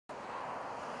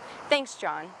Thanks,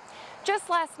 John. Just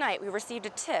last night, we received a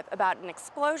tip about an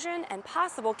explosion and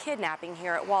possible kidnapping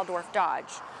here at Waldorf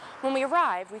Dodge. When we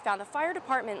arrived, we found the fire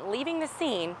department leaving the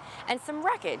scene and some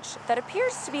wreckage that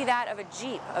appears to be that of a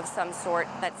Jeep of some sort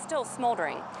that's still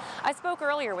smoldering. I spoke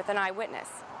earlier with an eyewitness.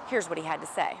 Here's what he had to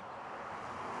say.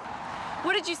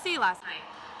 What did you see last night?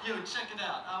 Yo, check it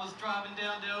out. I was driving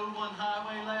down the O1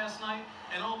 highway last night,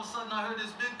 and all of a sudden I heard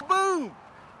this big boom!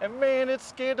 And man, it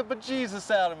scared the bejesus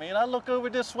out of me. And I look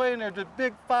over this way, and there's a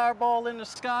big fireball in the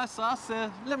sky, so I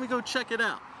said, let me go check it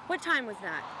out. What time was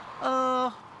that?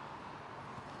 I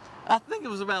think it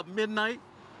was about midnight.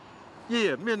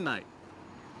 Yeah, midnight.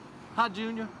 Hi,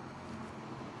 Junior.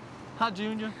 Hi,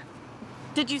 Junior.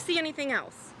 Did you see anything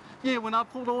else? Yeah, when I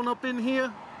pulled on up in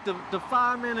here, the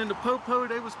firemen and the popo,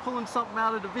 they was pulling something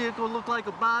out of the vehicle, looked like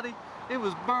a body. It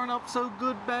was burned up so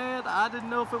good bad, I didn't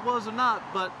know if it was or not,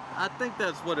 but I think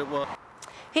that's what it was.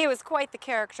 He was quite the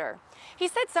character. He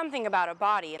said something about a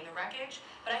body in the wreckage,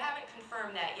 but I haven't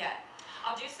confirmed that yet.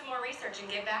 I'll do some more research and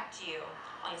get back to you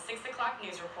on the 6 o'clock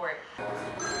news report.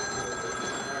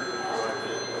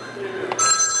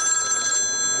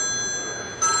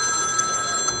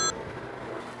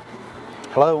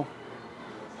 Hello?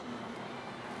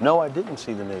 No, I didn't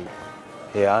see the news.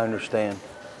 Yeah, I understand.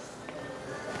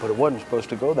 But it wasn't supposed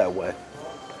to go that way.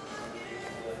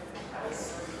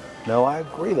 No, I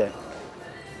agree that.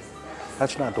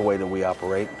 That's not the way that we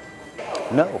operate.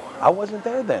 No, I wasn't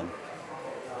there then.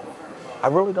 I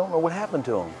really don't know what happened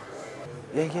to him.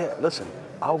 Yeah, listen,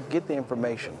 I'll get the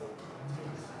information.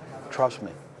 Trust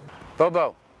me.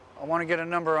 Bobo, I want to get a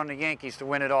number on the Yankees to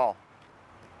win it all.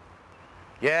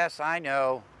 Yes, I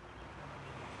know.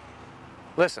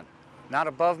 Listen, not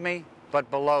above me, but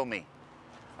below me.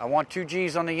 I want 2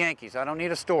 G's on the Yankees. I don't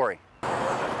need a story.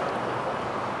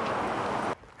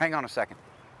 Hang on a second.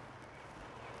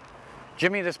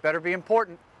 Jimmy, this better be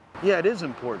important. Yeah, it is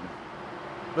important.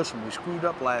 Listen, we screwed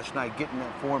up last night getting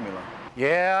that formula.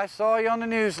 Yeah, I saw you on the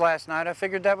news last night. I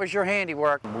figured that was your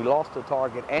handiwork. We lost the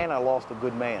target and I lost a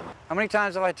good man. How many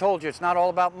times have I told you it's not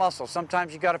all about muscle?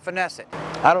 Sometimes you gotta finesse it.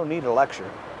 I don't need a lecture.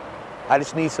 I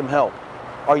just need some help.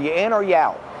 Are you in or you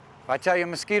out? If I tell you a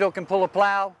mosquito can pull a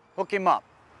plow, hook him up.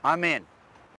 I'm in.